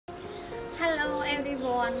Hello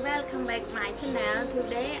everyone, welcome back to my channel.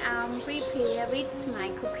 Today I'm preparing with my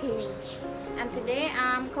cooking, and today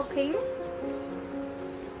I'm cooking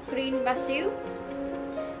green basil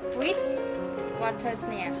with water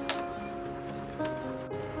snail.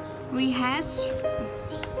 We have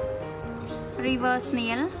river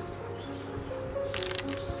snail,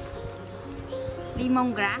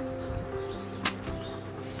 lemongrass,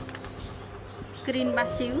 green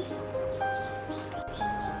basil,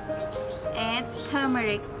 add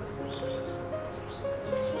turmeric,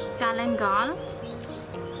 galangal,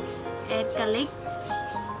 add garlic,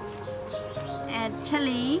 add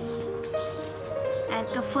chili, add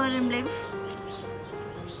kaffir leaf.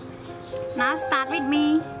 Now start with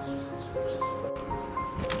me.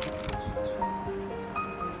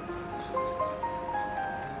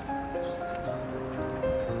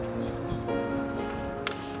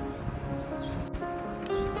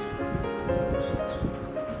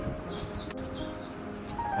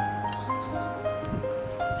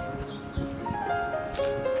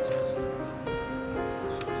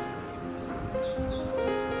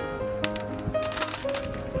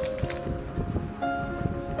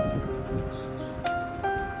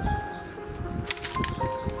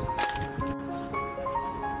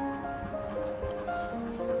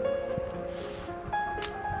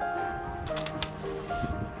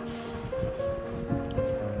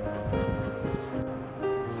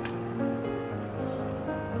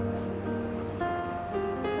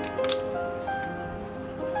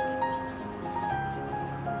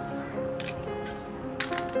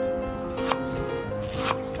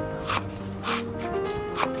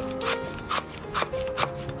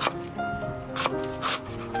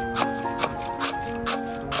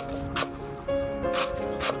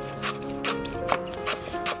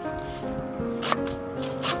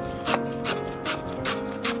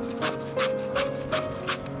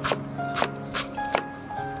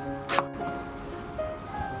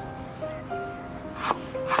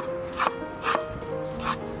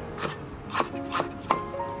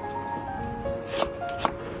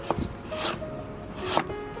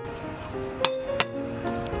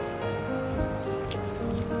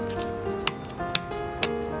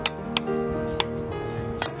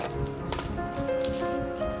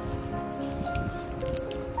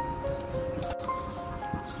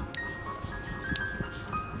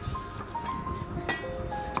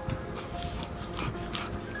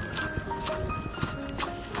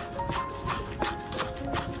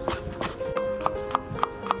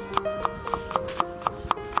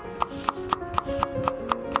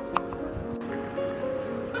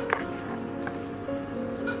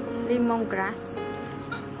 Lemongrass,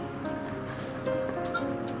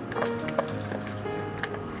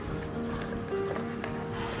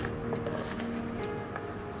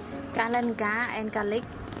 galangal and garlic,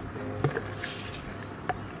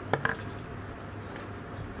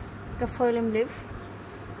 kaffir leaf,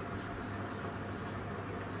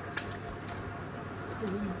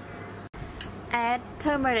 add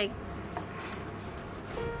turmeric,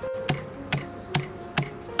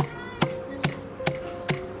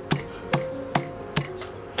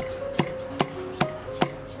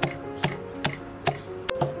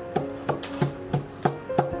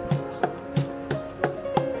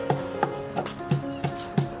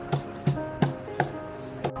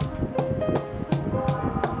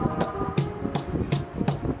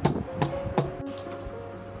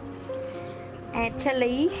 add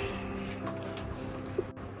chili,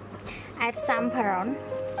 add saffron,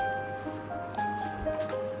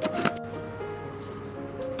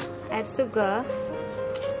 add sugar,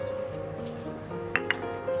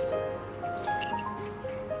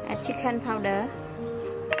 add chicken powder,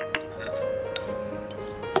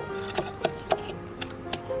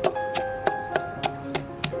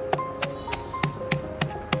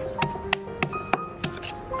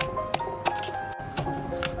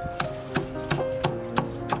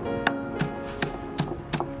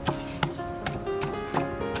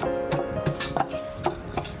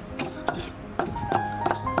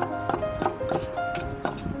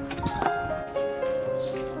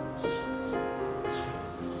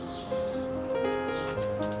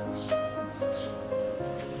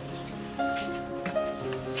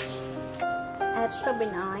 add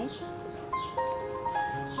soybean oil,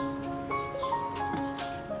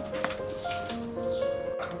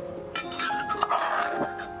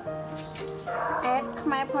 add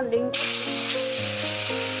Khmer pudding,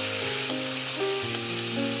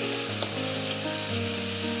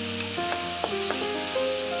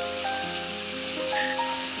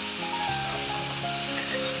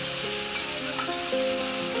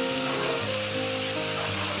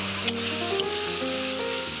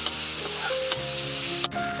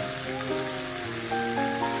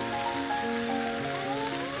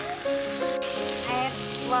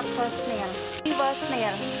 butter snail, liver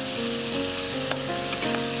snail.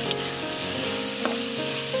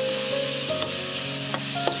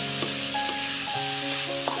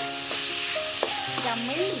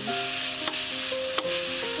 Yummy.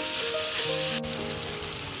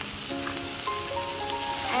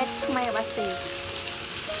 Add Khmer basil.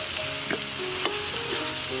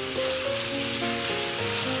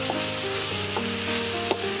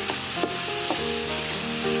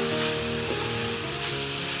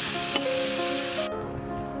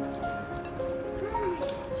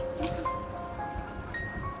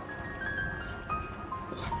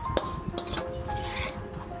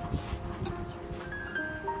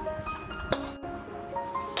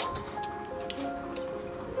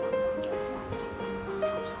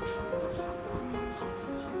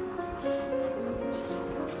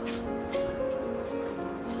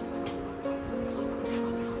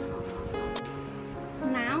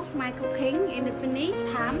 My cooking in the finish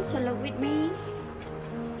time, so look with me.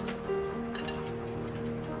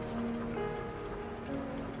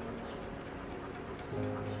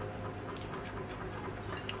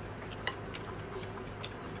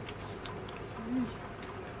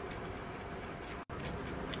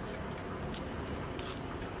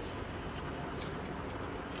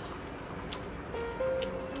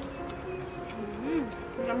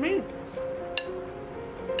 Yummy.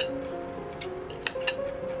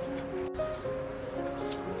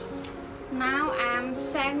 Now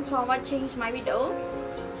thanks for watching my video.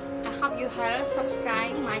 I hope you have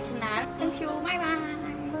subscribed my channel. Thank you. Bye bye.